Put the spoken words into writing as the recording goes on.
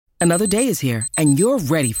Another day is here, and you're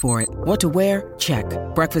ready for it. What to wear? Check.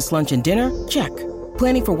 Breakfast, lunch, and dinner? Check.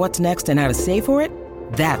 Planning for what's next and how to save for it?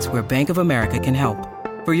 That's where Bank of America can help.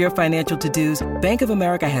 For your financial to-dos, Bank of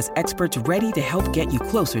America has experts ready to help get you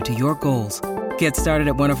closer to your goals. Get started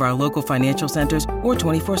at one of our local financial centers or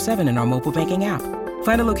 24/7 in our mobile banking app.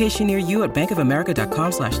 Find a location near you at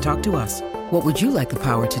bankofamerica.com/talktous. What would you like the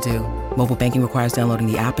power to do? Mobile banking requires downloading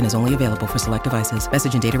the app and is only available for select devices.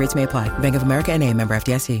 Message and data rates may apply. Bank of America NA, member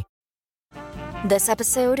FDIC. This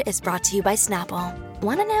episode is brought to you by Snapple.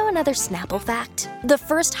 Want to know another Snapple fact? The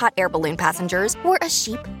first hot air balloon passengers were a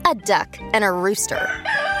sheep, a duck, and a rooster.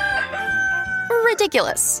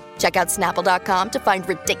 Ridiculous. Check out Snapple.com to find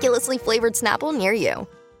ridiculously flavored Snapple near you.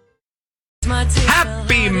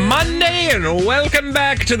 Happy Monday and welcome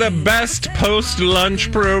back to the best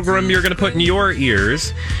post-lunch program you're going to put in your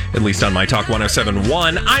ears, at least on My Talk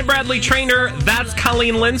 1071. I'm Bradley Traynor. That's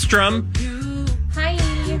Colleen Lindstrom. Hi.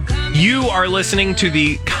 You are listening to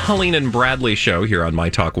the Colleen and Bradley show here on My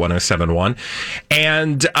Talk 1071.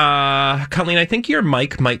 And Colleen, I think your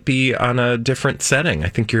mic might be on a different setting. I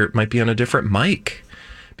think you might be on a different mic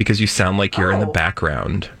because you sound like you're in the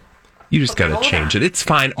background. You just got to change it. It's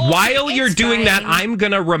fine. While you're doing that, I'm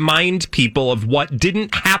going to remind people of what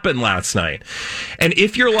didn't happen last night. And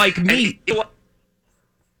if you're like me,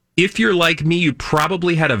 you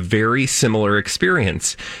probably had a very similar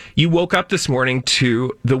experience. You woke up this morning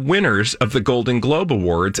to the winners of the Golden Globe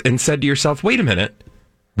Awards and said to yourself, wait a minute,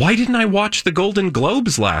 why didn't I watch the Golden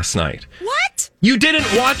Globes last night? What? You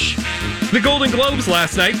didn't watch the Golden Globes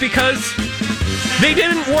last night because they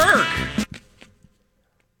didn't work.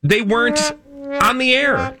 They weren't on the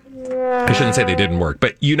air. I shouldn't say they didn't work,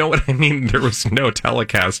 but you know what I mean? There was no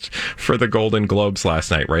telecast for the Golden Globes last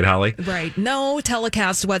night, right, Holly? Right. No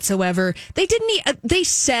telecast whatsoever. They didn't, they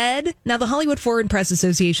said, now the Hollywood Foreign Press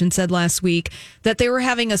Association said last week that they were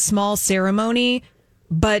having a small ceremony,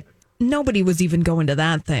 but nobody was even going to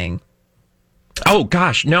that thing. Oh,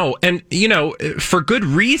 gosh, no. And, you know, for good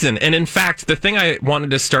reason. And in fact, the thing I wanted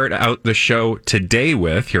to start out the show today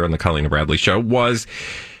with here on the Colleen and Bradley show was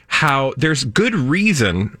how there's good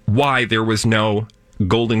reason why there was no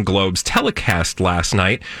Golden Globes telecast last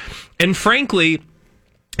night. And frankly,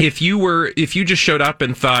 if you just showed up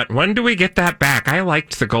and thought, when do we get that back? I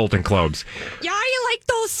liked the Golden Globes. Yeah, I like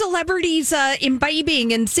those celebrities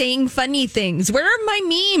imbibing and saying funny things. Where are my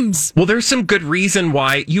memes? Well, there's some good reason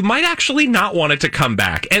why you might actually not want it to come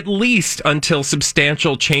back, at least until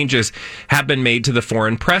substantial changes have been made to the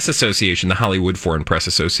Foreign Press Association, the Hollywood Foreign Press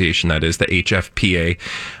Association, that is, the HFPA.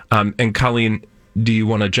 And Colleen, do you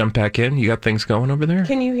want to jump back in? You got things going over there?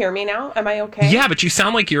 Can you hear me now? Am I okay? Yeah, but you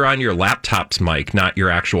sound like you're on your laptop's mic, not your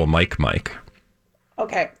actual mic.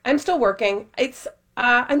 Okay, I'm still working.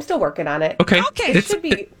 I'm still working on it. Okay. It should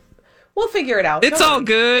be. We'll figure it out. It's all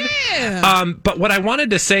good. Yeah. But what I wanted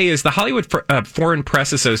to say is the Hollywood Foreign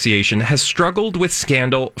Press Association has struggled with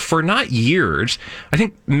scandal for not years. I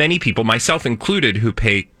think many people, myself included, who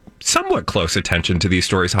pay somewhat close attention to these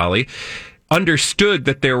stories, Holly, understood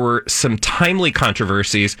that there were some timely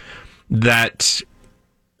controversies that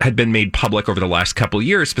had been made public over the last couple of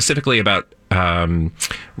years, specifically about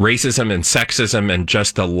racism and sexism and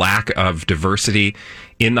just the lack of diversity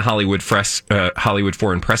in the Hollywood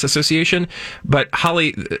Foreign Press Association. But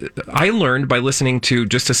Holly, I learned by listening to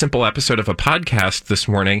just a simple episode of a podcast this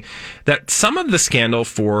morning that some of the scandal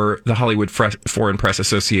for the Hollywood Foreign Press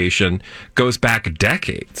Association goes back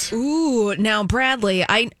decades. Ooh, now Bradley,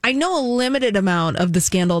 I know a limited amount of the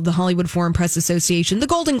scandal of the Hollywood Foreign Press Association, the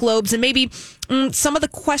Golden Globes, and maybe some of the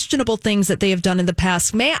questionable things that they have done in the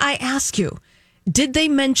past. May I ask you, did they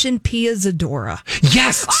mention Pia Zadora?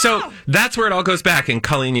 Yes. So that's where it all goes back. And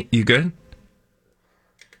Colleen, you good?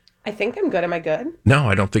 I think I'm good. Am I good? No,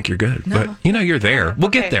 I don't think you're good. No. But, you know, you're there. We'll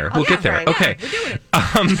get there. We'll get there. Brian. Okay. Yeah,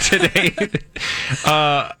 we're doing it.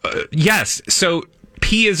 Today, yes. So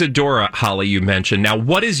Pia Zadora, Holly, you mentioned. Now,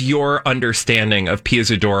 what is your understanding of Pia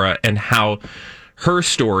Zadora and how her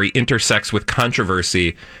story intersects with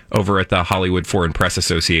controversy over at the Hollywood Foreign Press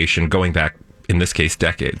Association going back, in this case,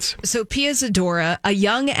 decades? So Pia Zadora, a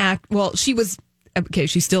young she was, okay,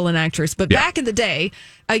 she's still an actress, but back in the day,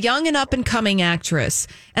 a young and up-and-coming actress.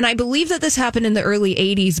 And I believe that this happened in the early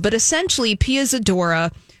 80s, but essentially Pia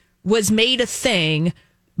Zadora was made a thing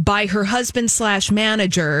by her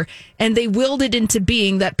husband/manager, and they willed it into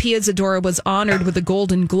being that Pia Zadora was honored with a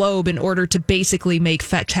Golden Globe in order to basically make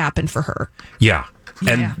fetch happen for her. Yeah.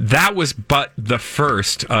 And that was but the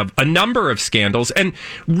first of a number of scandals. And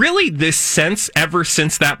really this sense, ever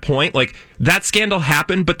since that point, like that scandal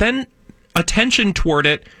happened, but then attention toward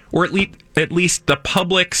it, or at least the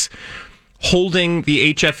public's holding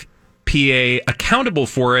the HFPA HFPA accountable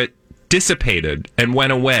for it dissipated and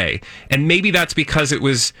went away. And maybe that's because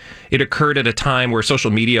it occurred at a time where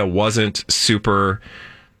social media wasn't super...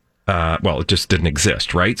 it just didn't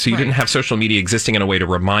exist, right? So you didn't have social media existing in a way to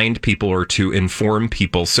remind people or to inform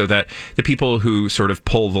people, so that the people who sort of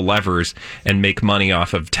pull the levers and make money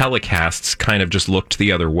off of telecasts kind of just looked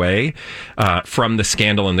the other way from the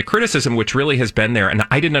scandal and the criticism, which really has been there. And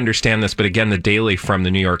I didn't understand this, but again, the Daily from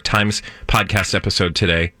the New York Times podcast episode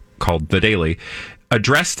today called The Daily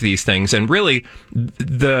addressed these things, and really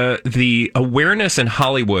the awareness in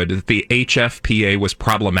Hollywood that the HFPA was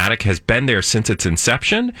problematic has been there since its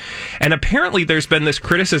inception. And apparently there's been this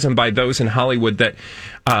criticism by those in Hollywood that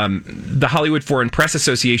the Hollywood Foreign Press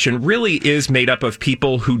Association really is made up of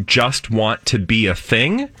people who just want to be a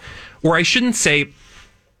thing, or I shouldn't say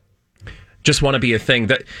just want to be a thing,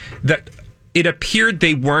 that it appeared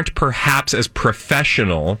they weren't perhaps as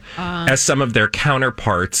professional as some of their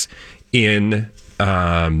counterparts in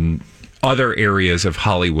other areas of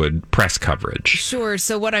Hollywood press coverage. Sure.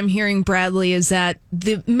 So what I'm hearing, Bradley, is that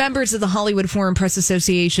the members of the Hollywood Foreign Press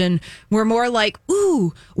Association were more like,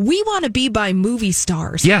 ooh, we want to be by movie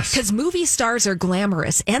stars. Yes. Because movie stars are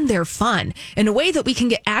glamorous and they're fun. And a way that we can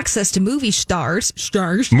get access to movie stars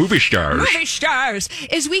is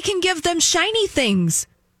we can give them shiny things.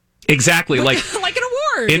 Exactly. Like an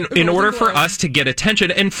award. In order for us to get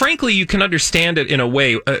attention. And frankly, you can understand it in a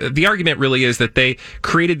way. The argument really is that they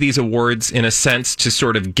created these awards in a sense to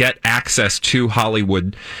sort of get access to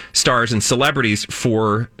Hollywood stars and celebrities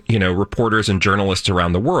for, reporters and journalists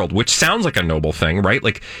around the world, which sounds like a noble thing, right?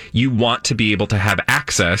 Like you want to be able to have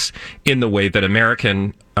access in the way that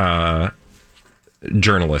American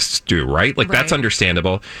journalists do, right? Like that's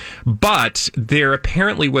understandable. But there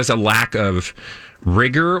apparently was a lack of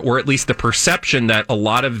rigor, or at least the perception that a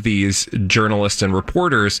lot of these journalists and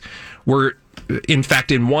reporters were, in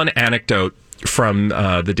fact, in one anecdote from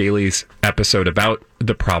the Daily's episode about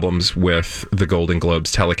the problems with the Golden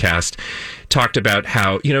Globes telecast, talked about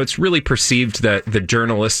how, it's really perceived that the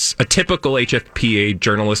journalists, a typical HFPA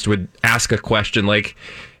journalist would ask a question like,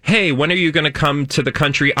 hey, when are you going to come to the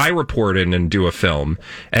country I report in and do a film?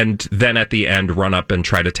 And then at the end, run up and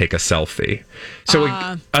try to take a selfie.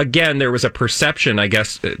 So again, there was a perception, I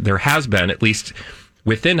guess there has been, at least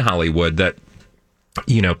within Hollywood, that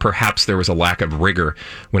perhaps there was a lack of rigor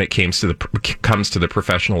when it comes to the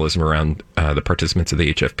professionalism around the participants of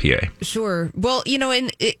the HFPA. Sure. Well,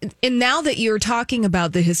 and now that you're talking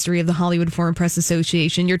about the history of the Hollywood Foreign Press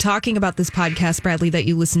Association, you're talking about this podcast, Bradley, that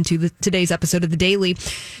you listened to, today's episode of The Daily.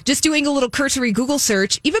 Just doing a little cursory Google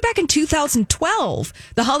search, even back in 2012,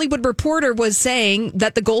 the Hollywood Reporter was saying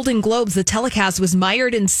that the Golden Globes, the telecast, was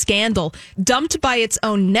mired in scandal, dumped by its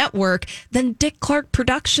own network. Then Dick Clark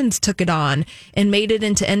Productions took it on and made it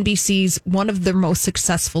into NBC's one of their most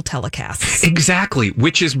successful telecasts. Exactly,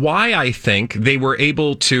 which is why I think they were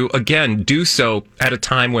able to, again, do so at a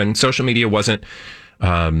time when social media wasn't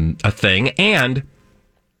a thing. And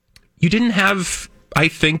you didn't have, I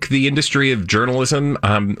think, the industry of journalism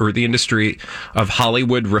or the industry of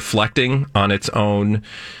Hollywood reflecting on its own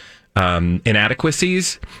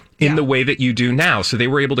inadequacies in the way that you do now. So they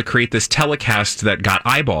were able to create this telecast that got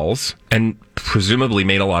eyeballs and presumably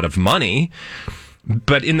made a lot of money.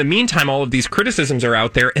 But in the meantime, all of these criticisms are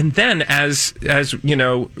out there. And then as the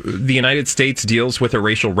United States deals with a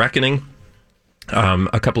racial reckoning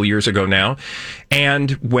a couple of years ago now,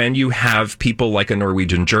 and when you have people like a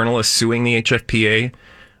Norwegian journalist suing the HFPA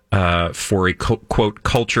for a, quote,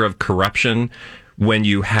 culture of corruption, when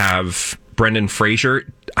you have Brendan Fraser,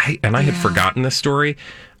 I had forgotten this story,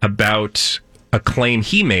 about a claim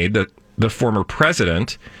he made that the former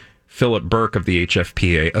president, Philip Burke of the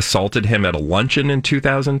HFPA, assaulted him at a luncheon in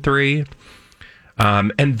 2003.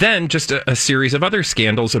 And then just a series of other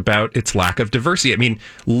scandals about its lack of diversity. I mean,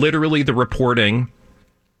 literally the reporting,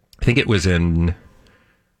 I think it was it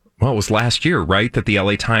was last year, right? That the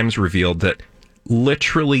LA Times revealed that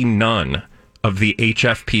literally none of the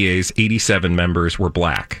HFPA's 87 members were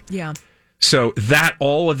black. Yeah. So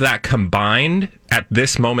all of that combined at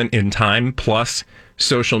this moment in time, plus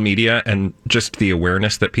social media and just the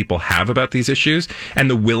awareness that people have about these issues and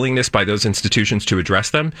the willingness by those institutions to address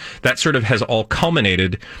them, that sort of has all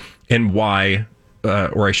culminated in why,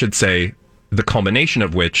 or I should say, the culmination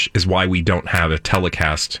of which is why we don't have a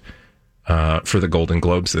telecast for the Golden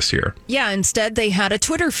Globes this year. Yeah, instead they had a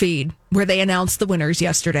Twitter feed where they announced the winners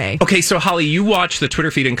yesterday. Okay, so Holly, you watch the Twitter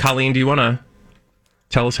feed, and Colleen, do you want to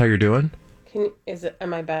tell us how you're doing?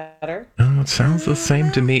 Am I better? Oh, it sounds the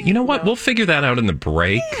same to me. You know what? We'll figure that out in the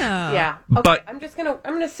break. Yeah. Okay, but I'm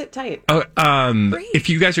gonna sit tight. If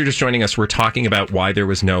you guys are just joining us, we're talking about why there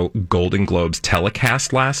was no Golden Globes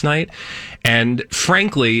telecast last night. And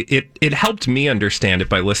frankly, it helped me understand it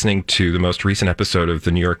by listening to the most recent episode of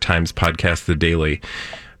the New York Times podcast, The Daily.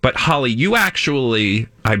 But Holly, you actually,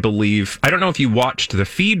 I believe, I don't know if you watched the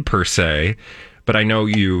feed per se, but I know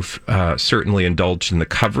you've certainly indulged in the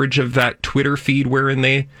coverage of that Twitter feed wherein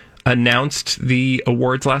they announced the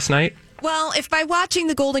awards last night. Well, if by watching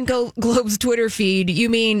the Golden Globes Twitter feed, you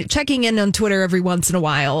mean checking in on Twitter every once in a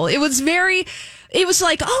while, it was like,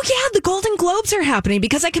 oh yeah, the Golden Globes are happening,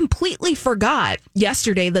 because I completely forgot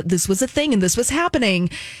yesterday that this was a thing and this was happening.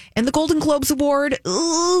 And the Golden Globes Award,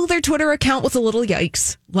 their Twitter account was a little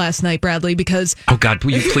yikes last night, Bradley, because... Oh God,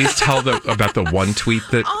 will you please tell about the one tweet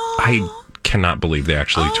that I cannot believe they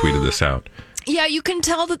actually tweeted this out. Yeah, you can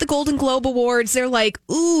tell that the Golden Globe Awards, they're like,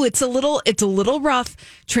 it's a little rough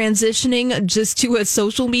transitioning just to a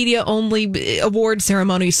social media only award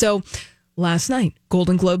ceremony. So last night,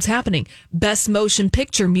 Golden Globes happening. Best Motion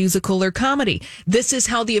Picture, Musical or Comedy. This is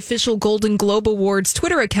how the official Golden Globe Awards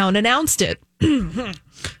Twitter account announced it.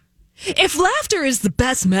 If laughter is the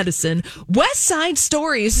best medicine, West Side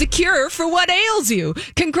Story is the cure for what ails you.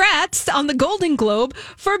 Congrats on the Golden Globe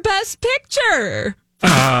for Best Picture.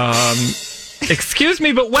 Excuse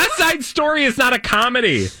me, but West Side Story is not a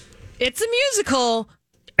comedy. It's a musical.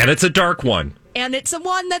 And it's a dark one. And it's a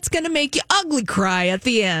one that's going to make you ugly cry at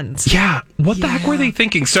the end. Yeah. What the heck were they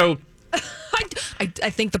thinking? So I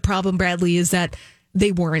think the problem, Bradley, is that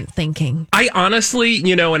they weren't thinking. I honestly,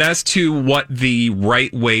 and as to what the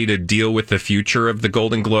right way to deal with the future of the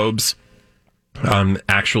Golden Globes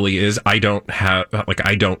actually is, I don't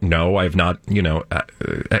know. I've not,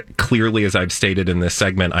 clearly, as I've stated in this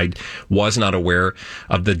segment, I was not aware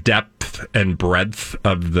of the depth and breadth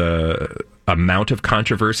of the amount of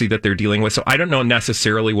controversy that they're dealing with. So I don't know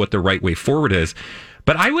necessarily what the right way forward is,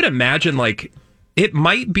 but I would imagine it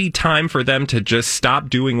might be time for them to just stop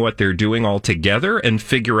doing what they're doing altogether and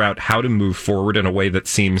figure out how to move forward in a way that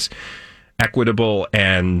seems equitable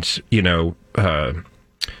and,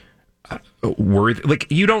 worthy.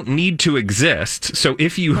 You don't need to exist. So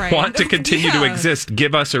if you want to continue to exist,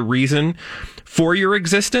 give us a reason for your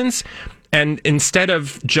existence. And instead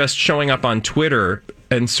of just showing up on Twitter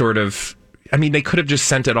and they could have just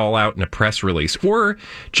sent it all out in a press release or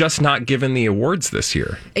just not given the awards this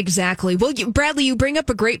year. Exactly. Well, Bradley, you bring up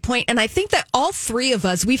a great point. And I think that all three of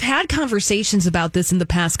us, we've had conversations about this in the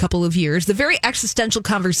past couple of years. The very existential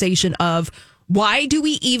conversation of, why do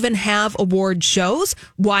we even have award shows?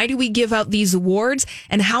 Why do we give out these awards?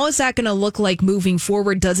 And how is that going to look like moving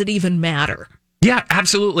forward? Does it even matter? Yeah,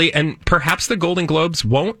 absolutely. And perhaps the Golden Globes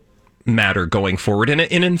won't matter going forward. And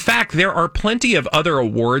in fact, there are plenty of other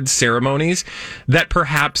awards ceremonies that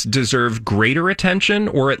perhaps deserve greater attention,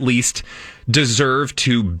 or at least deserve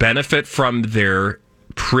to benefit from their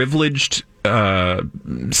privileged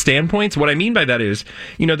standpoints. What I mean by that is,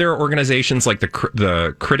 there are organizations like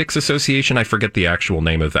the Critics Association. I forget the actual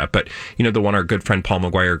name of that, but the one our good friend Paul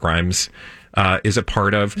McGuire-Grimes is a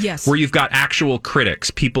part of, yes, where you've got actual critics,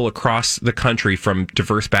 people across the country from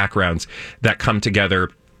diverse backgrounds that come together.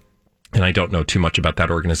 And I don't know too much about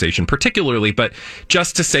that organization particularly, but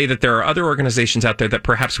just to say that there are other organizations out there that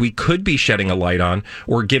perhaps we could be shedding a light on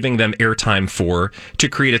or giving them airtime for, to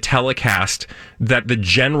create a telecast that the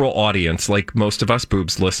general audience, like most of us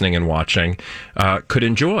boobs listening and watching, could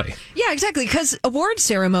enjoy. Yeah, exactly. Because award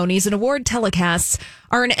ceremonies and award telecasts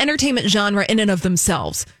are an entertainment genre in and of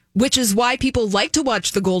themselves, which is why people like to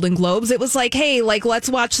watch the Golden Globes. It was like, hey, let's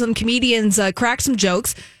watch some comedians crack some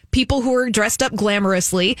jokes. People who are dressed up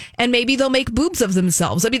glamorously, and maybe they'll make boobs of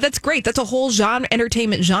themselves. I mean, that's great. That's a whole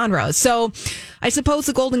entertainment genre. So I suppose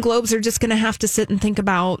the Golden Globes are just going to have to sit and think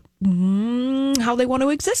about how they want to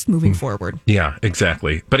exist moving forward. Yeah,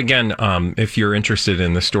 exactly. But again, if you're interested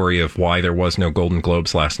in the story of why there was no Golden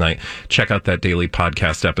Globes last night, check out that daily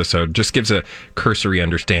podcast episode. Just gives a cursory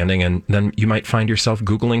understanding, and then you might find yourself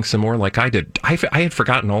Googling some more like I did. I had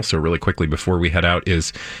forgotten also really quickly before we head out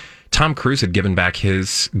is Tom Cruise had given back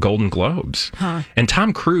his Golden Globes. Huh. And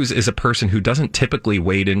Tom Cruise is a person who doesn't typically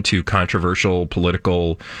wade into controversial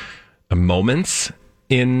political moments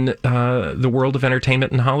in the world of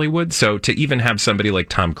entertainment in Hollywood. So to even have somebody like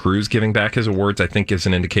Tom Cruise giving back his awards, I think is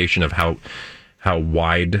an indication of how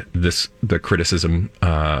wide the criticism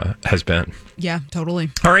has been. Yeah,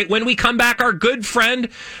 totally. All right, when we come back, our good friend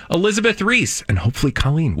Elizabeth Reese and hopefully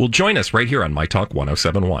Colleen will join us right here on My Talk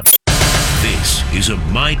 1071. This is a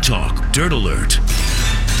My Talk Dirt Alert.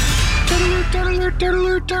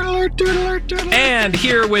 And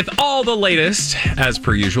here with all the latest, as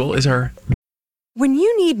per usual, is our... When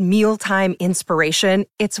you need mealtime inspiration,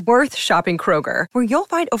 it's worth shopping Kroger, where you'll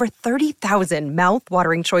find over 30,000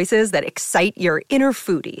 mouth-watering choices that excite your inner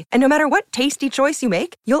foodie. And no matter what tasty choice you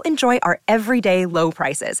make, you'll enjoy our everyday low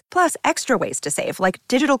prices, plus extra ways to save, like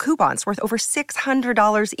digital coupons worth over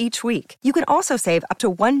 $600 each week. You can also save up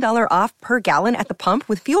to $1 off per gallon at the pump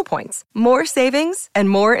with fuel points. More savings and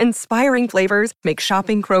more inspiring flavors make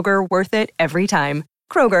shopping Kroger worth it every time.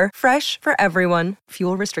 Kroger, fresh for everyone.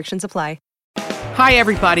 Fuel restrictions apply. Hi,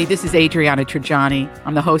 everybody. This is Adriana Trajani.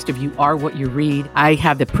 I'm the host of You Are What You Read. I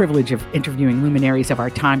have the privilege of interviewing luminaries of our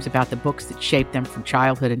times about the books that shaped them from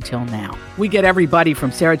childhood until now. We get everybody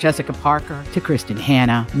from Sarah Jessica Parker to Kristen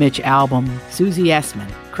Hanna, Mitch Albom, Susie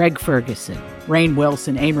Essman, Craig Ferguson, Rainn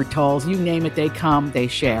Wilson, Amor Tolls, you name it, they come, they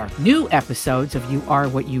share. New episodes of You Are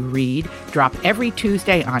What You Read drop every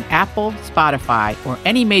Tuesday on Apple, Spotify, or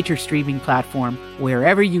any major streaming platform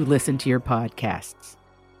wherever you listen to your podcasts.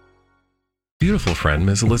 Beautiful friend,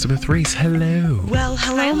 Ms. Elizabeth Reese. Hello. Well,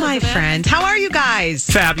 hello, my friend. How are you guys?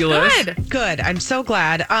 Fabulous. Good. I'm so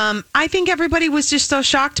glad. I think everybody was just so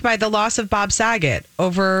shocked by the loss of Bob Saget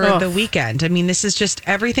over the weekend. I mean, this is just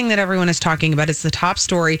everything that everyone is talking about. It's the top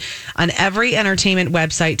story on every entertainment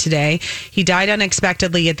website today. He died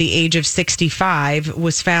unexpectedly at the age of 65,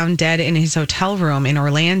 was found dead in his hotel room in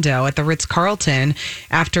Orlando at the Ritz-Carlton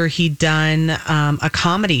after he'd done a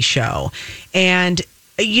comedy show. And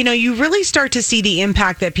you know, you really start to see the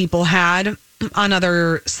impact that people had on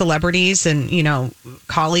other celebrities and, you know,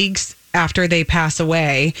 colleagues after they pass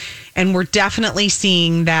away. And we're definitely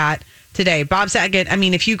seeing that today. Bob Saget, I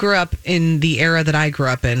mean, if you grew up in the era that I grew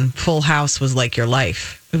up in, Full House was like your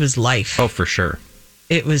life. It was life. Oh, for sure.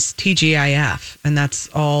 It was TGIF, and that's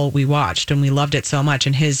all we watched, and we loved it so much.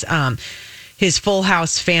 And his Full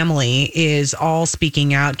House family is all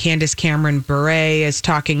speaking out. Candace Cameron Bure is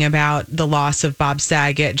talking about the loss of Bob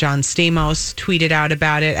Saget. John Stamos tweeted out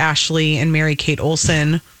about it. Ashley and Mary-Kate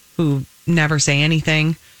Olsen, who never say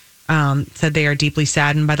anything, said they are deeply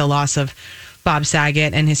saddened by the loss of Bob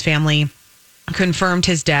Saget, and his family confirmed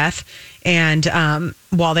his death. And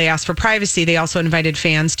while they asked for privacy, they also invited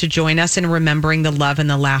fans to join us in remembering the love and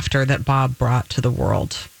the laughter that Bob brought to the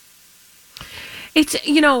world. It's,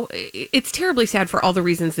 you know, it's terribly sad for all the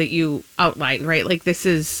reasons that you outlined, right? Like, this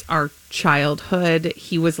is our childhood.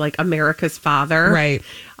 He was like America's father. Right.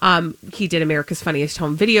 He did America's Funniest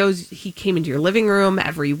Home Videos. He came into your living room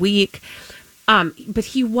every week. But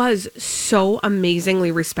he was so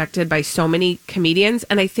amazingly respected by so many comedians.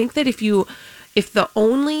 And I think that if the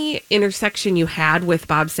only intersection you had with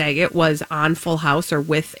Bob Saget was on Full House or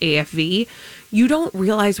with AFV, you don't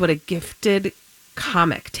realize what a gifted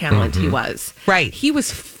comic talent he was. Right. He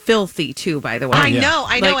was filthy too, by the way. I know.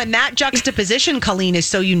 And that juxtaposition, Colleen, is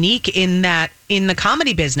so unique in the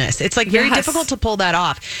comedy business. It's like very difficult to pull that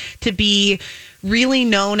off, to be really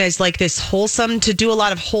known as like this wholesome, to do a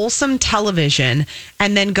lot of wholesome television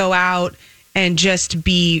and then go out and just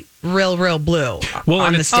be real blue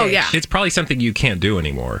on the stage. Oh, yeah. It's probably something you can't do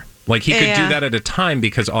anymore. Like, he could do that at a time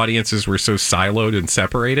because audiences were so siloed and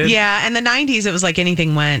separated. Yeah, and the 90s, it was like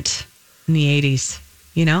anything went. In the 80s,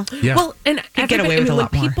 you know? Yeah. Well, and could get away with a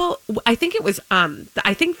lot more. I think it was,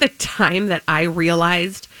 I think the time that I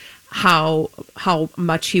realized how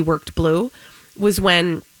much he worked blue was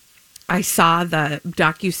when I saw the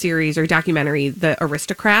docuseries or documentary, The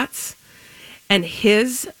Aristocrats, and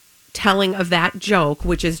his telling of that joke,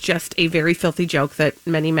 which is just a very filthy joke that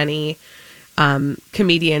many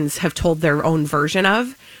comedians have told their own version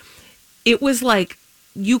of. It was like,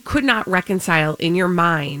 you could not reconcile in your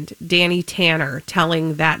mind Danny Tanner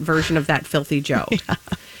telling that version of that filthy joke.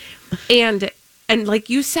 Yeah. And like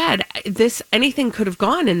you said, anything could have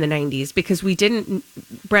gone in the 90s because we didn't,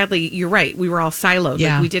 Bradley, you're right. We were all siloed.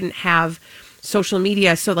 Yeah. Like, we didn't have social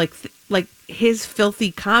media. So like his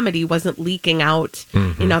filthy comedy wasn't leaking out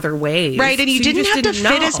in other ways. Right. And you didn't have to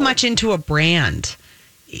fit as much into a brand.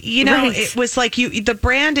 You know, right. It was like the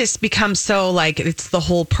brand has become so like it's the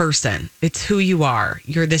whole person. It's who you are.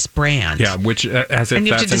 You're this brand. Yeah, which as if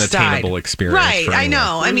that's an attainable experience. Right. I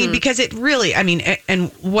know. I mean, because it really, and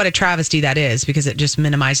what a travesty that is, because it just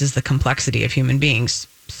minimizes the complexity of human beings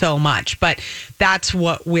so much. But that's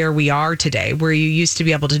where we are today, where you used to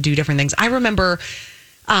be able to do different things. I remember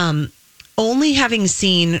only having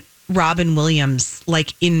seen Robin Williams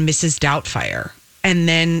like in Mrs. Doubtfire and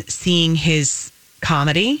then seeing his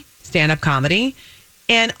stand-up comedy,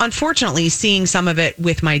 and unfortunately seeing some of it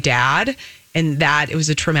with my dad, and that it was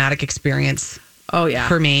a traumatic experience. Oh yeah,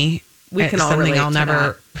 for me. We can all relate I'll to never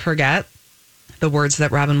that. forget. the words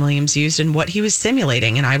that Robin Williams used and what he was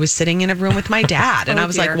simulating. And I was sitting in a room with my dad, and I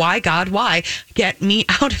was like, "Why, God, why? Get me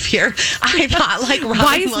out of here!" I thought, like, Robin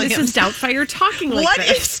why is Williams, Mrs. Doubtfire talking like what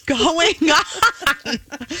this? is going on?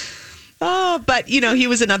 Oh, but, he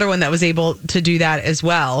was another one that was able to do that as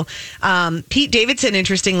well. Pete Davidson,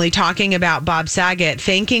 interestingly, talking about Bob Saget,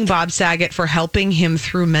 thanking Bob Saget for helping him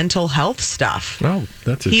through mental health stuff. Oh,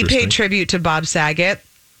 that's interesting. He paid tribute to Bob Saget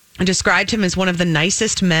and described him as one of the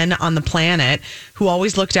nicest men on the planet who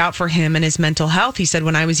always looked out for him and his mental health. He said,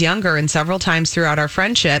 when I was younger and several times throughout our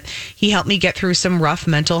friendship, he helped me get through some rough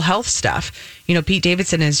mental health stuff. Pete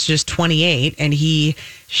Davidson is just 28, and he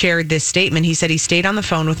shared this statement. He said he stayed on the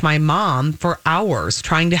phone with my mom for hours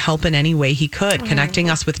trying to help in any way he could, connecting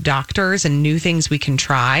us with doctors and new things we can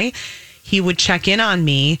try. He would check in on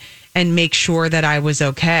me and make sure that I was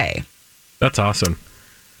okay. That's awesome.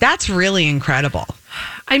 That's really incredible.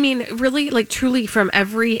 I mean, really, like, truly, from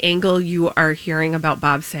every angle you are hearing about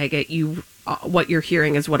Bob Saget, what you're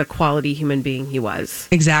hearing is what a quality human being he was.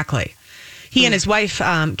 Exactly. He and his wife,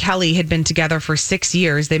 Kelly, had been together for 6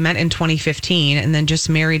 years. They met in 2015 and then just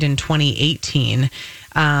married in 2018.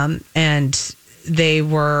 And they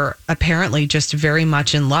were apparently just very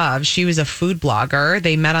much in love. She was a food blogger.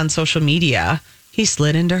 They met on social media. He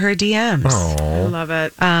slid into her DMs. Oh, I love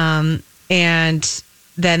it. And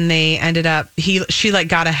then they ended up, she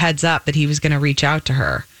got a heads up that he was going to reach out to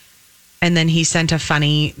her. And then he sent a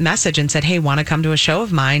funny message and said, "Hey, want to come to a show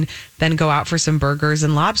of mine? Then go out for some burgers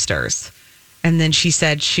and lobsters." And then she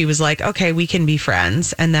said, she was like, "Okay, we can be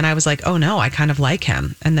friends." And then I was like, "Oh no, I kind of like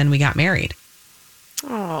him." And then we got married.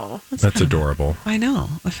 Oh, that's adorable. I know.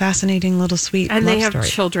 A fascinating little sweet and love they have story.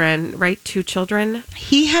 children, right? 2 children?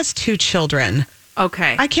 He has 2 children.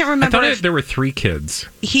 Okay. I can't remember. I thought there were 3 kids.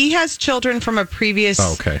 He has children from a previous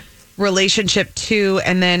relationship too,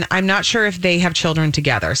 and then I'm not sure if they have children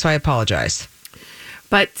together, so I apologize.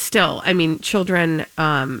 But still, I mean, children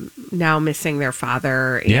now missing their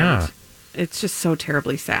father. And it's just so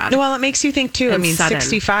terribly sad. Well, it makes you think too. And I mean, sudden.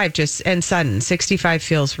 65 and sudden. 65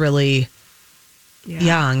 feels really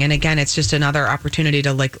young, and again, it's just another opportunity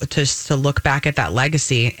to look back at that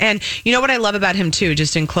legacy. And you know what I love about him too,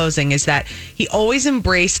 just in closing, is that he always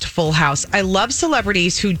embraced Full House. I love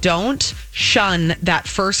celebrities who don't shun that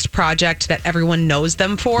first project that everyone knows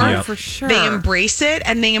them for. Oh, for sure. They embrace it,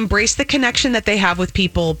 and they embrace the connection that they have with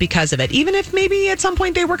people because of it, even if maybe at some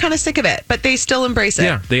point they were kind of sick of it, but they still embrace it.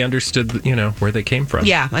 Yeah, they understood where they came from.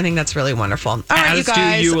 Yeah, I think that's really wonderful. All right, you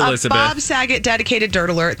guys. Do you, Elizabeth. Bob Saget dedicated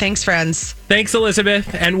Dirt Alert. Thanks, friends. Thanks, Elizabeth.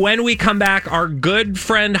 And when we come back, our good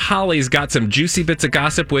friend Holly's got some juicy bits of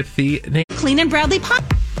gossip with the Colleen and Bradley Pop.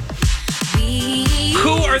 Who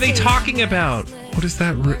are they talking about? What is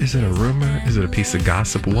that? Is it a rumor? Is it a piece of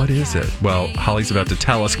gossip? What is it? Well, Holly's about to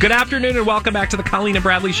tell us. Good afternoon and welcome back to the Colleen and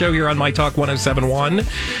Bradley Show here on My Talk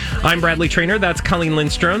 107.1. I'm Bradley Traynor. That's Colleen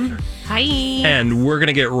Lindstrom. Hi. And we're going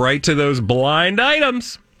to get right to those blind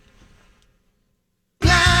items.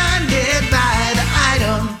 Blinded by the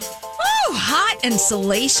item. Ooh, hot and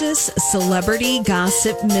salacious celebrity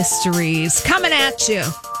gossip mysteries coming at you.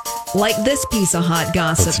 Like this piece of hot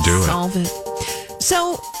gossip. Let's do it. Solve it.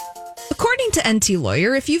 So, according to NT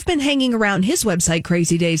Lawyer, if you've been hanging around his website,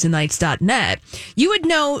 crazydaysandnights.net, you would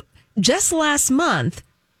know just last month,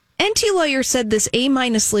 NT Lawyer said this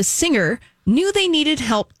A-list singer knew they needed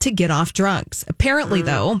help to get off drugs. Apparently,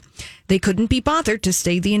 though, they couldn't be bothered to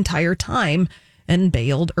stay the entire time and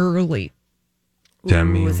bailed early.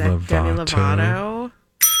 Demi was that Demi Lovato?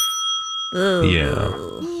 Lovato?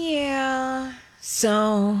 Yeah. Yeah.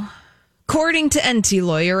 So, according to NT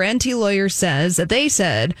Lawyer says that they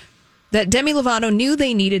said that Demi Lovato knew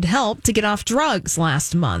they needed help to get off drugs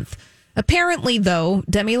last month. Apparently, though,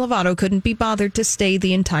 Demi Lovato couldn't be bothered to stay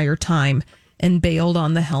the entire time and bailed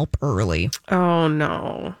on the help early. Oh,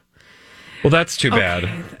 no. Well, that's too bad.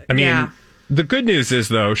 I mean, the good news is,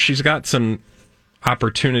 though, she's got some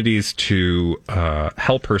opportunities to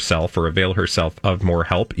help herself or avail herself of more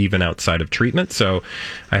help, even outside of treatment. So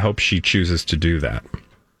I hope she chooses to do that.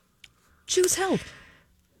 Choose help.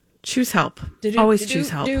 Choose help. Always choose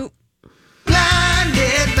help. Blinded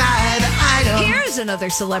by the item. Here's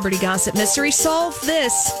another celebrity gossip mystery. Solve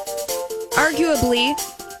this. Arguably,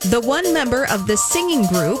 the one member of the singing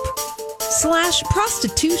group /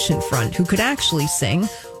 prostitution front who could actually sing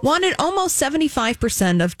wanted almost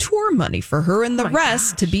 75% of tour money for her and the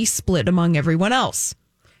rest to be split among everyone else.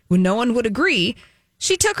 When no one would agree,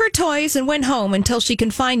 she took her toys and went home until she can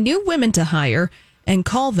find new women to hire and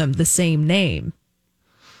call them the same name.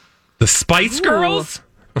 The Spice Girls?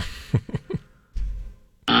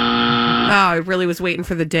 I really was waiting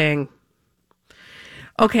for the ding.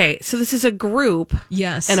 Okay, so this is a group.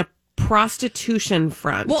 Yes. And a prostitution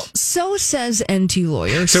front. Well, so says NT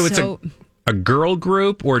Lawyer. So it's a girl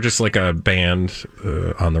group or just like a band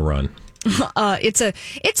on the run? It's a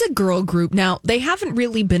girl group. Now, they haven't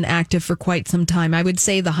really been active for quite some time. I would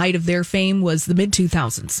say the height of their fame was the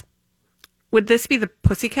mid-2000s. Would this be the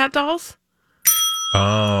Pussycat Dolls?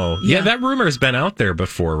 Oh, yeah, that rumor has been out there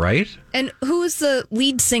before, right? And who is the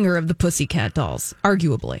lead singer of the Pussycat Dolls,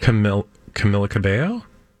 arguably? Camila Cabello?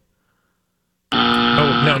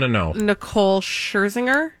 Oh, no. Nicole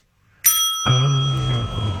Scherzinger?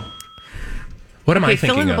 Oh. What am I thinking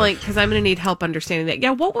fill in the of? blank, because I'm going to need help understanding that.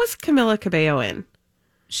 Yeah, what was Camila Cabello in?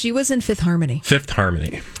 She was in Fifth Harmony. Fifth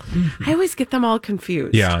Harmony. Mm-hmm. I always get them all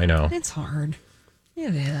confused. Yeah, I know. It's hard.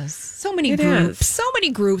 It is. So many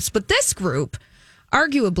groups. But this group,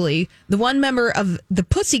 arguably, the one member of the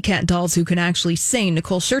Pussycat Dolls who can actually sing,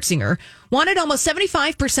 Nicole Scherzinger, wanted almost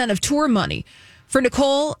 75% of tour money for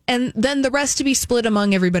Nicole, and then the rest to be split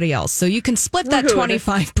among everybody else. So you can split that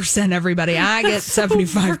 25%, everybody. I get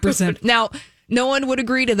 75%. Now, no one would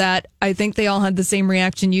agree to that. I think they all had the same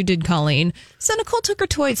reaction you did, Colleen. So Nicole took her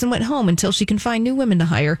toys and went home until she can find new women to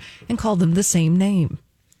hire and call them the same name.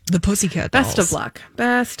 The Pussycat Dolls.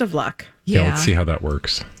 Best of luck. Yeah, let's see how that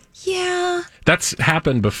works. Yeah. That's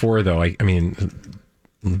happened before, though. I mean,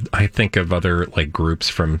 I think of other like groups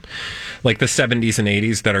from like the 70s and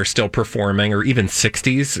 80s that are still performing, or even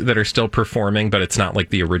 60s that are still performing, but it's not like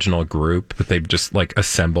the original group, but they've just like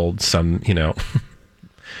assembled some,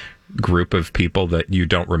 group of people that you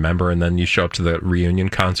don't remember, and then you show up to the reunion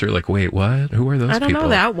concert like, wait, what? Who are those people? I don't know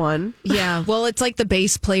that one. Yeah, well, it's like the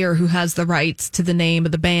bass player who has the rights to the name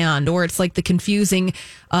of the band, or it's like the confusing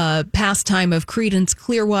pastime of Creedence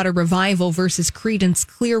Clearwater Revival versus Creedence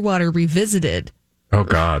Clearwater Revisited. Oh,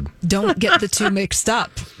 God. Don't get the two mixed up.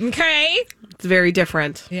 Okay? It's very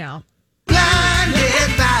different. Yeah.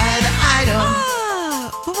 Blinded by the item.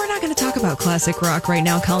 But we're not going to talk about classic rock right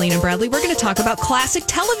now, Colleen and Bradley. We're going to talk about classic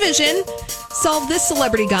television. Solve this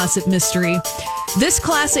celebrity gossip mystery. This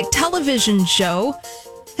classic television show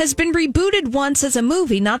has been rebooted once as a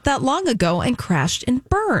movie not that long ago and crashed and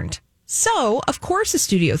burned. So, of course, the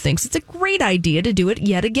studio thinks it's a great idea to do it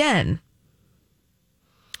yet again.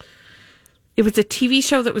 It was a TV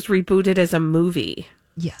show that was rebooted as a movie.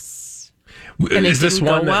 Yes. And is this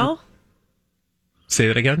one go well? Say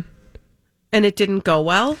that again? And it didn't go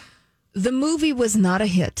well? The movie was not a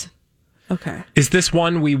hit. Okay. Is this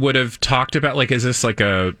one we would have talked about? Like, is this like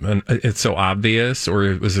it's so obvious, or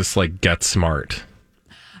was this like Get Smart?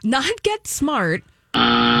 Not Get Smart.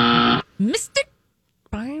 Mystic.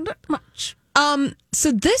 Find it much.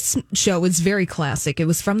 So this show is very classic. It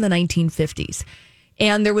was from the 1950s.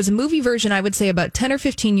 And there was a movie version, I would say, about 10 or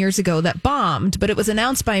 15 years ago that bombed, but it was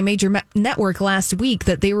announced by a major network last week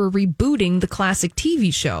that they were rebooting the classic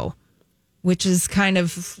TV show. Which is kind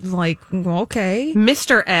of like, okay.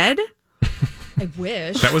 Mr. Ed? I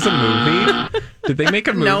wish. That was a movie? Did they make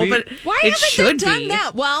a movie? No, but why haven't they done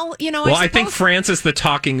that? Well, I think Francis the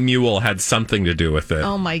Talking Mule had something to do with it.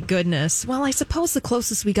 Oh, my goodness. Well, I suppose the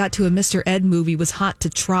closest we got to a Mr. Ed movie was Hot to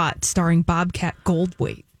Trot, starring Bobcat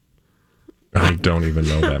Goldthwait. I don't even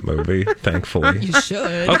know that movie, thankfully. You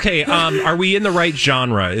should. Okay, are we in the right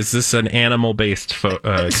genre? Is this an animal-based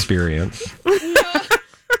experience?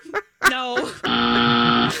 No.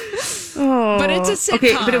 But it's a sitcom.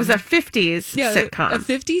 Okay, but it was a 50s sitcom. A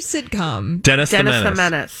 50s sitcom. Dennis the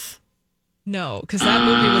Menace. No, because that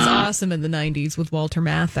movie was awesome in the 90s with Walter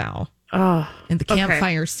Matthau. Oh. And the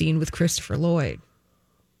campfire scene with Christopher Lloyd.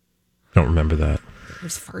 Don't remember that.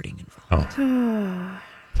 There's farting involved. Oh.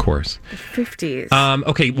 Of course. The 50s.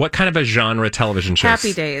 Okay, what kind of a genre television show?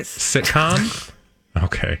 Happy Days. Sitcom?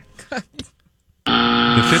 Okay. The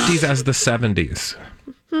 50s as the 70s.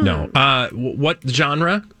 No. What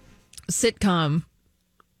genre? Sitcom.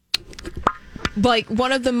 Like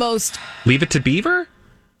one of the most... Leave It to Beaver?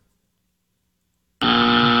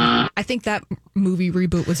 I think that movie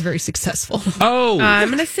reboot was very successful. Oh. I'm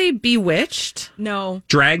going to say Bewitched. No.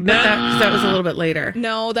 Dragnet? That was a little bit later.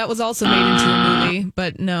 No, that was also made into a movie,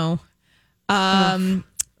 but no.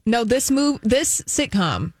 No, this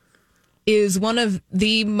sitcom is one of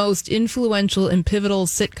the most influential and pivotal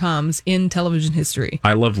sitcoms in television history.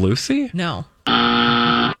 I Love Lucy? No.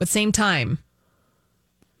 But same time.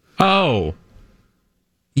 Oh.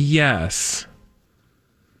 Yes.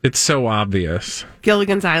 It's so obvious.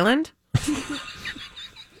 Gilligan's Island?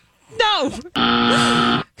 No.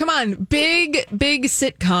 Come on. Big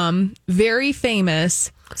sitcom. Very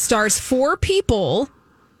famous. Stars 4 people.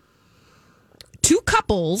 2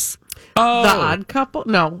 couples. Oh. The Odd Couple?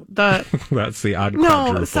 No. That's the Odd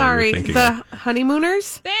Quadruple. No, sorry. The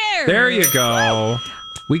Honeymooners? There you go.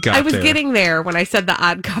 We got I was there. getting there when I said The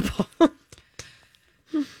Odd Couple.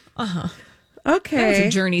 Okay. That was a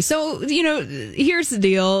journey. So, here's the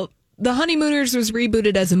deal. The Honeymooners was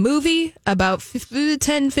rebooted as a movie about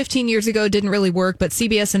 10, 15 years ago. Didn't really work, but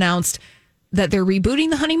CBS announced that they're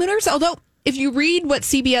rebooting The Honeymooners. Although, if you read what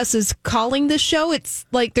CBS is calling this show, it's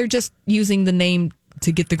like they're just using the name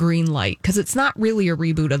to get the green light because it's not really a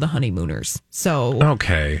reboot of The Honeymooners. So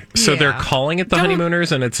okay, so they're calling it The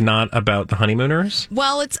Honeymooners, and it's not about the Honeymooners.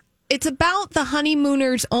 Well, it's about the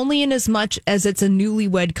Honeymooners only in as much as it's a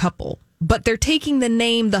newlywed couple, but they're taking the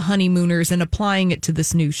name The Honeymooners and applying it to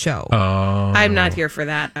this new show. I'm not here for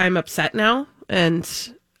that. I'm upset now, and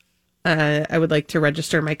I would like to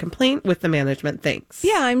register my complaint with the management. Thanks.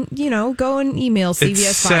 Yeah, I'm, go and email CBS.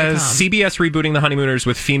 It says CBS rebooting The Honeymooners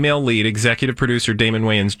with female lead, executive producer Damon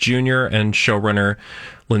Wayans Jr. and showrunner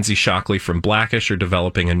Lindsay Shockley from Blackish are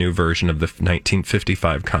developing a new version of the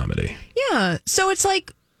 1955 comedy. Yeah, so it's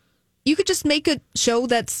like you could just make a show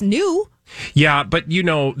that's new. Yeah, but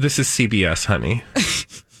this is CBS, honey.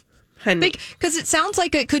 Because it sounds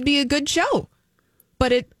like it could be a good show,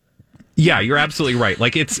 but it... Yeah, you're absolutely right.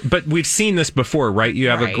 But we've seen this before, right? You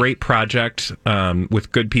have a great project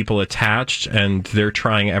with good people attached, and they're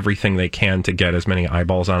trying everything they can to get as many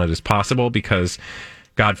eyeballs on it as possible because,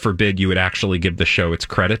 God forbid, you would actually give the show its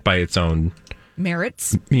credit by its own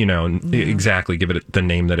merits. Exactly. Give it the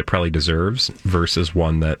name that it probably deserves versus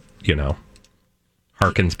one that,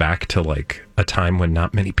 harkens back to a time when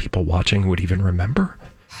not many people watching would even remember.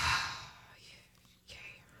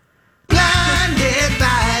 Blinded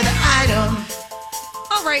by the item.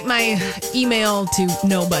 I'll write my email to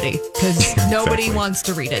nobody because nobody wants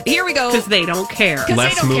to read it. Here we go. Because they don't care.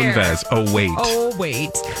 Les Moonves. Oh,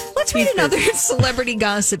 wait. Let's read another celebrity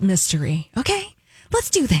gossip mystery. Okay? Let's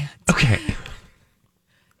do that. Okay.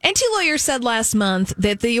 NT Lawyer said last month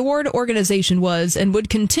that the award organization was and would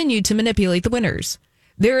continue to manipulate the winners.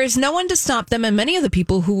 There is no one to stop them, and many of the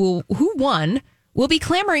people who won will be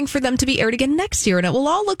clamoring for them to be aired again next year, and it will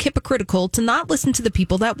all look hypocritical to not listen to the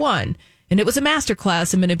people that won. And it was a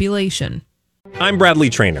masterclass in manipulation. I'm Bradley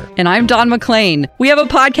Trainer. And I'm Don McClain. We have a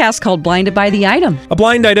podcast called Blinded by the Item. A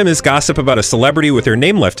blind item is gossip about a celebrity with their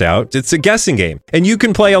name left out. It's a guessing game, and you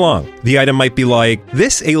can play along. The item might be like,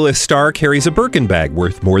 this A-list star carries a Birkin bag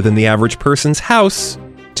worth more than the average person's house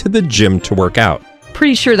to the gym to work out.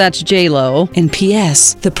 Pretty sure that's J-Lo. And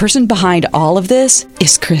P.S. the person behind all of this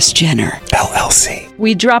is Kris Jenner, LLC.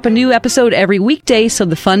 We drop a new episode every weekday so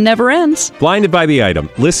the fun never ends. Blinded by the Item.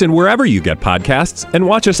 Listen wherever you get podcasts and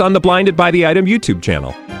watch us on the Blinded by the Item YouTube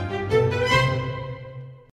channel.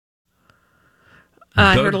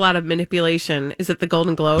 I heard a lot of manipulation. Is it the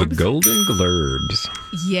Golden Globes? The Golden Globes.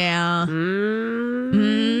 Yeah.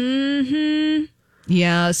 Mm-hmm.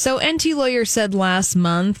 Yeah, so NT Lawyer said last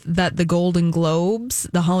month that the Golden Globes,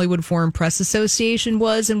 the Hollywood Foreign Press Association,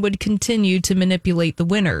 was and would continue to manipulate the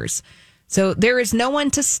winners. So there is no one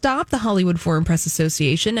to stop the Hollywood Foreign Press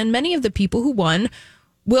Association, and many of the people who won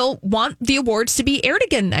will want the awards to be aired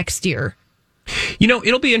again next year.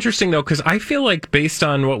 It'll be interesting, though, because I feel like based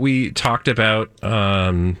on what we talked about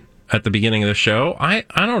at the beginning of the show, I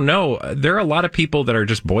don't know. There are a lot of people that are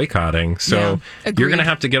just boycotting. So you're going to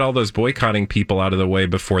have to get all those boycotting people out of the way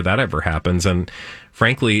before that ever happens. And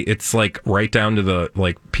frankly, it's right down to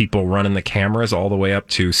the people running the cameras all the way up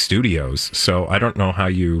to studios. So I don't know how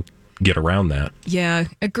you get around that. Yeah,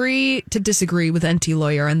 agree to disagree with NT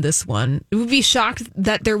Lawyer on this one. It would be shocked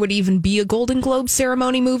that there would even be a Golden Globe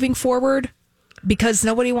ceremony moving forward because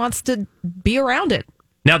nobody wants to be around it.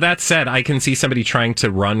 Now, that said, I can see somebody trying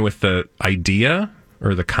to run with the idea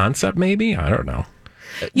or the concept, maybe. I don't know.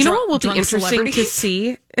 You know what will be interesting to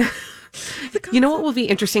see? You know what will be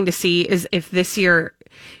interesting to see is if this year,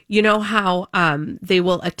 how they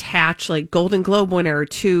will attach Golden Globe winner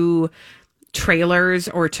to trailers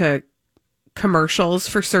or to commercials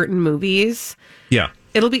for certain movies. Yeah.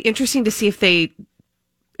 It'll be interesting to see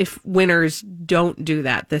if winners don't do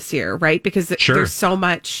that this year, right? Because there's so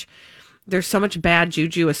much bad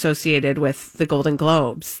juju associated with the Golden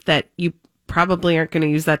Globes that you probably aren't going to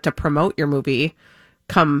use that to promote your movie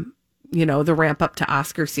come, the ramp up to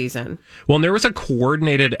Oscar season. Well, and there was a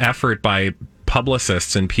coordinated effort by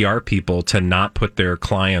publicists and PR people to not put their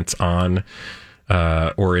clients on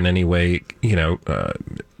or in any way,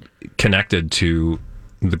 connected to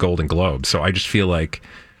the Golden Globe. So I just feel like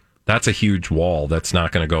that's a huge wall that's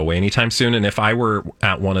not going to go away anytime soon. And if I were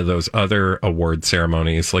at one of those other award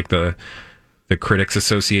ceremonies, like the Critics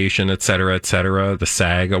Association, et cetera, the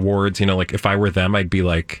SAG Awards, if I were them, I'd be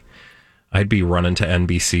running to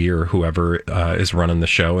NBC or whoever is running the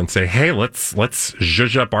show and say, hey, let's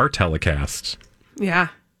zhuzh up our telecast. Yeah.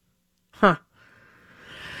 Huh.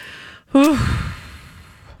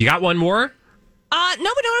 You got one more? No,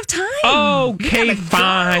 we don't have time. Okay,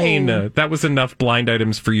 fine. That was enough blind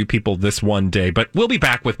items for you people this one day, but we'll be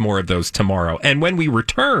back with more of those tomorrow. And when we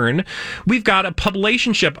return, we've got a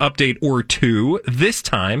publicationship update or two, this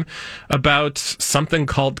time about something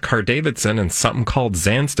called Carr-Davidson and something called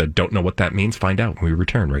Zanstead. Don't know what that means. Find out when we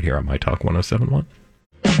return right here on My Talk 107.1.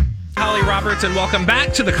 Holly Roberts, and welcome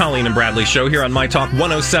back to the Colleen and Bradley Show here on My Talk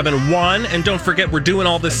 107.1. And don't forget, we're doing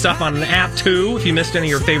all this stuff on an app, too. If you missed any of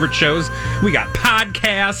your favorite shows, we got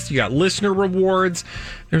podcasts, you got listener rewards.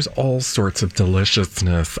 There's all sorts of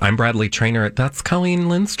deliciousness. I'm Bradley Trainer. That's Colleen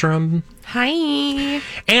Lindstrom. Hi.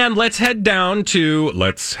 And let's head down to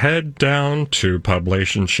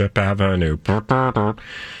Publicationship Avenue.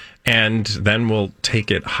 And then we'll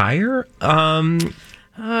take it higher.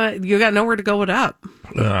 You got nowhere to go with up.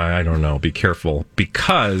 I don't know. Be careful.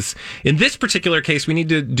 Because in this particular case, we need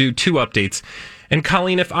to do two updates. And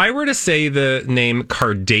Colleen, if I were to say the name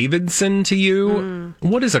Carr-Davidson to you,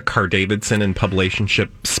 what is a Carr-Davidson in publicationship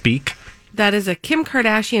speak? That is a Kim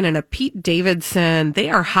Kardashian and a Pete Davidson. They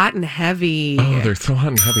are hot and heavy. Oh, they're so hot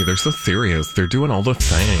and heavy. They're so serious. They're doing all the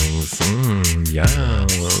things.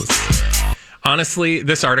 Yes. Honestly,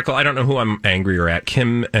 this article, I don't know who I'm angrier at,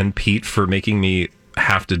 Kim and Pete, for making me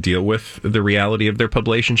have to deal with the reality of their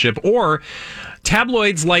publicationship, or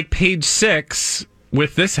tabloids like Page Six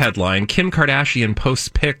with this headline: Kim Kardashian posts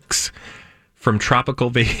pics from tropical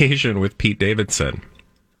vacation with Pete Davidson.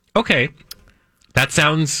 Okay, that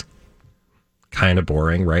sounds kind of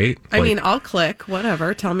boring, right? I mean, I'll click,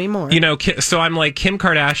 whatever. Tell me more. You know, so I'm like, Kim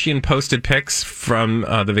Kardashian posted pics from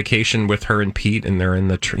the vacation with her and Pete, and they're in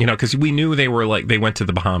the, because we knew they went to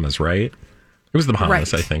the Bahamas, right? It was the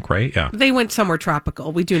Bahamas, right. I think, right? Yeah. They went somewhere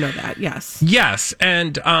tropical. We do know that, yes. Yes,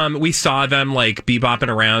 and we saw them, like, bebopping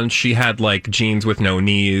around. She had, like, jeans with no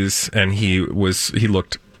knees, and he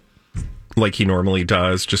looked like he normally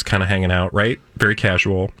does, just kind of hanging out, right? Very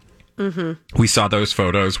casual. Mm-hmm. We saw those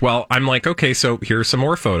photos. Well, I'm like, okay, so here's some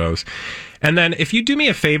more photos. And then if you do me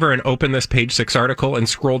a favor and open this Page Six article and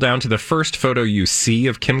scroll down to the first photo you see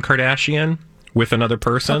of Kim Kardashian with another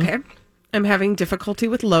person. Okay. I'm having difficulty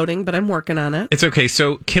with loading, but I'm working on it. It's okay.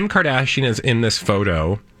 So Kim Kardashian is in this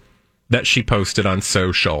photo that she posted on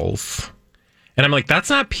socials. And I'm like, that's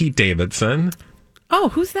not Pete Davidson. Oh,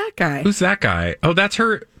 who's that guy? Who's that guy? Oh, that's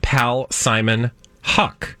her pal, Simon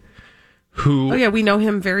Huck. Who? Oh, yeah, we know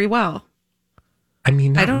him very well. I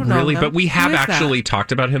mean, not I don't really, know but we have actually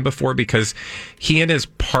talked about him before because he and his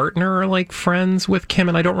partner are like friends with Kim,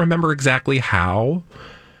 and I don't remember exactly how.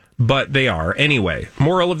 But they are. Anyway,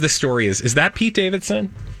 moral of the story is that Pete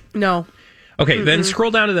Davidson? No. Okay, then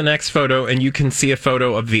scroll down to the next photo, and you can see a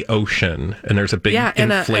photo of the ocean, and there's a big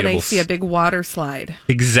inflatable... and I see a big water slide.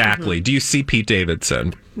 Exactly. Do you see Pete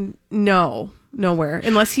Davidson? No, nowhere,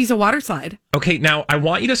 unless he's a water slide. Okay, now I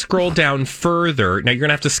want you to scroll down further. Now, you're going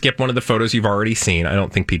to have to skip one of the photos you've already seen. I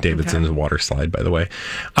don't think Pete Davidson is a water slide, by the way.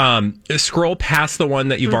 Scroll past the one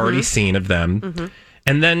that you've already seen of them. Mm-hmm.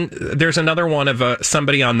 And then there's another one of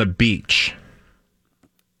somebody on the beach.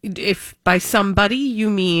 If by somebody you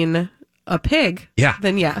mean a pig,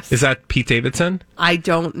 then yes. Is that Pete Davidson? I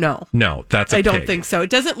don't know. No, that's a pig. I don't think so. It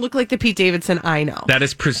doesn't look like the Pete Davidson I know. That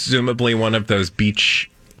is presumably one of those beach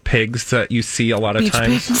pigs that you see a lot of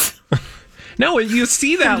times. No, you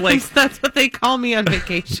see that like that's what they call me on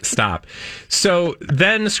vacation. Stop. So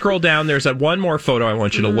then scroll down. There's one more photo I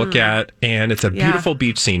want you to look at, and it's a beautiful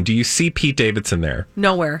beach scene. Do you see Pete Davidson there?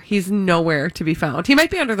 Nowhere. He's nowhere to be found. He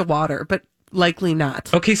might be under the water, but likely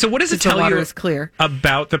not. Okay, so what does it tell you is clear.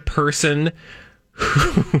 About the person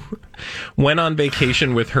who went on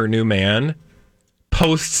vacation with her new man,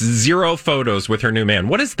 posts 0 photos with her new man?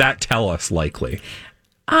 What does that tell us likely?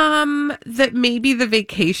 That maybe the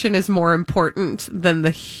vacation is more important than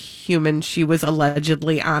the human she was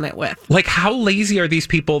allegedly on it with. Like, how lazy are these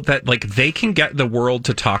people that, like, they can get the world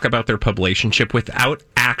to talk about their publicationship without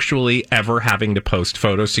actually ever having to post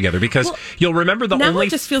photos together? Because you'll remember now it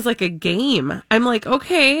just feels like a game. I'm like,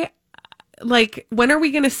 okay, like, when are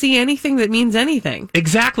we going to see anything that means anything?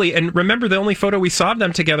 Exactly. And remember, the only photo we saw of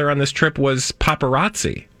them together on this trip was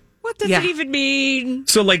paparazzi. What does it even mean?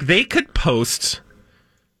 So, like, they could post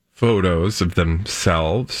photos of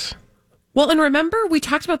themselves. Well, and remember, we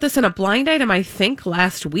talked about this in a blind item, I think,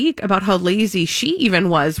 last week, about how lazy she even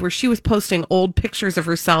was, where she was posting old pictures of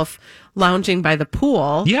herself lounging by the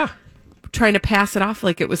pool. Yeah. Trying to pass it off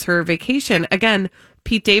like it was her vacation. Again,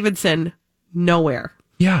 Pete Davidson, nowhere.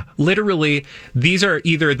 Yeah, literally, these are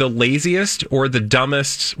either the laziest or the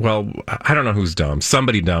dumbest. Well, I don't know who's dumb.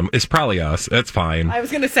 Somebody dumb. It's probably us. That's fine. I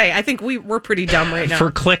was going to say, I think we're pretty dumb right now.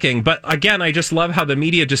 For clicking. But again, I just love how the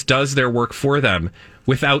media just does their work for them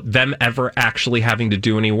without them ever actually having to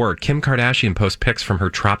do any work. Kim Kardashian posts pics from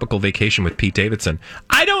her tropical vacation with Pete Davidson.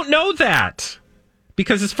 I don't know that.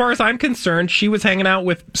 Because as far as I'm concerned, she was hanging out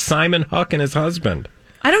with Simon Huck and his husband.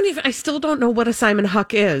 I still don't know what a Simon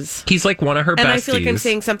Huck is. He's like one of her besties. And I feel like I'm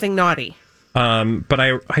saying something naughty. But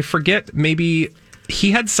I forget, maybe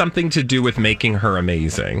he had something to do with making her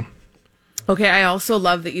amazing. Okay, I also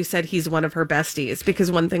love that you said he's one of her besties,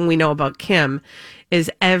 because one thing we know about Kim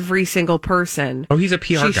is every single person he's a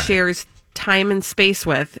PR guy. She shares time and space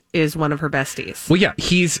with is one of her besties. Well, yeah,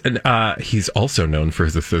 he's also known for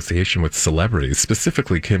his association with celebrities,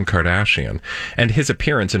 specifically Kim Kardashian, and his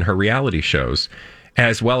appearance in her reality shows,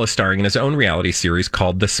 as well as starring in his own reality series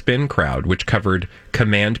called The Spin Crowd, which covered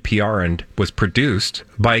Command PR and was produced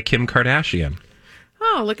by Kim Kardashian.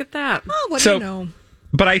 Oh, look at that. Oh, what do you know?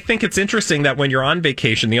 But I think it's interesting that when you're on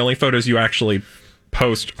vacation, the only photos you actually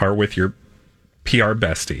post are with your PR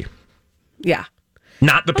bestie. Yeah.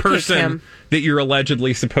 Not the person that you're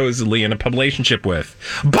allegedly, supposedly in a relationship with.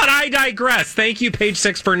 But I digress. Thank you, Page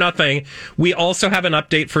Six, for nothing. We also have an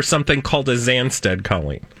update for something called a Zanstead,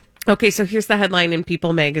 Colleen. Okay, so here's the headline in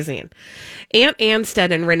People magazine. Aunt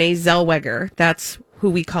Anstead and Renee Zellweger, that's who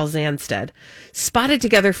we call Zanstead, spotted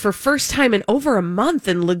together for first time in over a month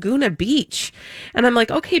in Laguna Beach. And I'm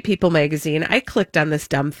like, okay, People magazine. I clicked on this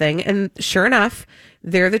dumb thing, and sure enough,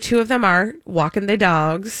 there the two of them are walking their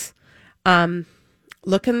dogs,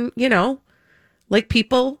 looking, like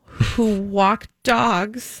people who walk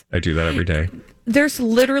dogs. I do that every day. There's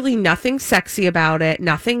literally nothing sexy about it,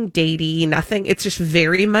 nothing datey, nothing. It's just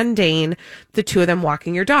very mundane. The two of them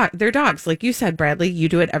walking their dogs. Like you said, Bradley, you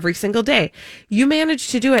do it every single day. You manage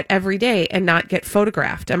to do it every day and not get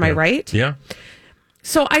photographed. Am I right? Yeah.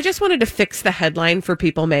 So I just wanted to fix the headline for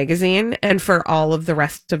People magazine and for all of the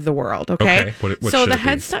rest of the world. Okay. What so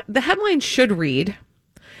the headline should read,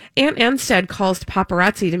 Aunt Anstead calls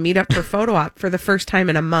paparazzi to meet up for photo op for the first time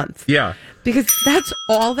in a month. Yeah. Because that's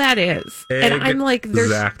all that is. And I'm like,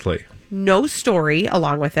 there's no story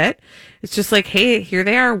along with it. It's just like, hey, here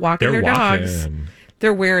they are walking their dogs.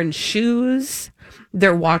 They're wearing shoes.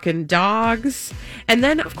 They're walking dogs. And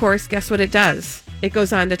then, of course, guess what it does? It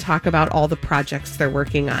goes on to talk about all the projects they're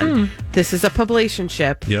working on. This is a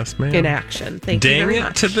publicationship yes, ma'am. In action. Thank you very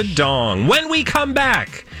much. Dang it to the dong. When we come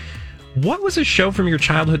back, what was a show from your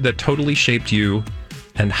childhood that totally shaped you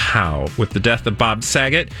and how? With the death of Bob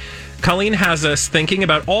Saget, Colleen has us thinking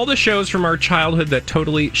about all the shows from our childhood that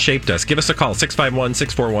totally shaped us. Give us a call,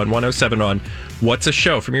 651-641-1071. What's a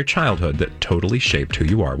show from your childhood that totally shaped who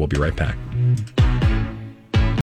you are? We'll be right back.